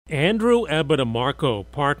Andrew Abitamarco,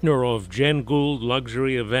 partner of Jen Gould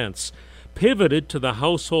Luxury Events, pivoted to the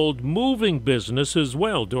household moving business as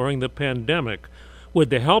well during the pandemic with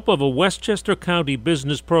the help of a Westchester County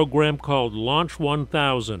business program called Launch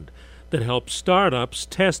 1000 that helps startups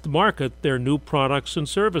test market their new products and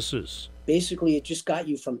services. Basically, it just got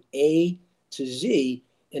you from A to Z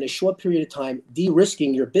in a short period of time,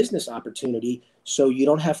 de-risking your business opportunity so you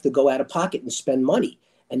don't have to go out of pocket and spend money.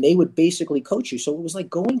 And they would basically coach you. So it was like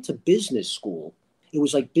going to business school. It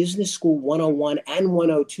was like business school 101 and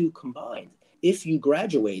 102 combined. If you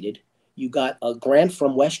graduated, you got a grant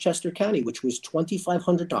from Westchester County, which was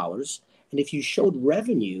 $2,500. And if you showed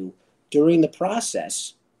revenue during the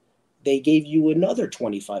process, they gave you another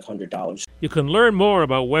 $2,500. You can learn more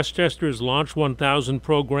about Westchester's Launch 1000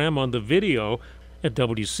 program on the video at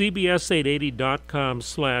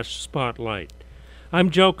WCBS880.com/spotlight. I'm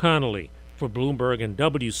Joe Connolly for Bloomberg and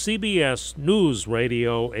WCBS News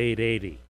Radio 880.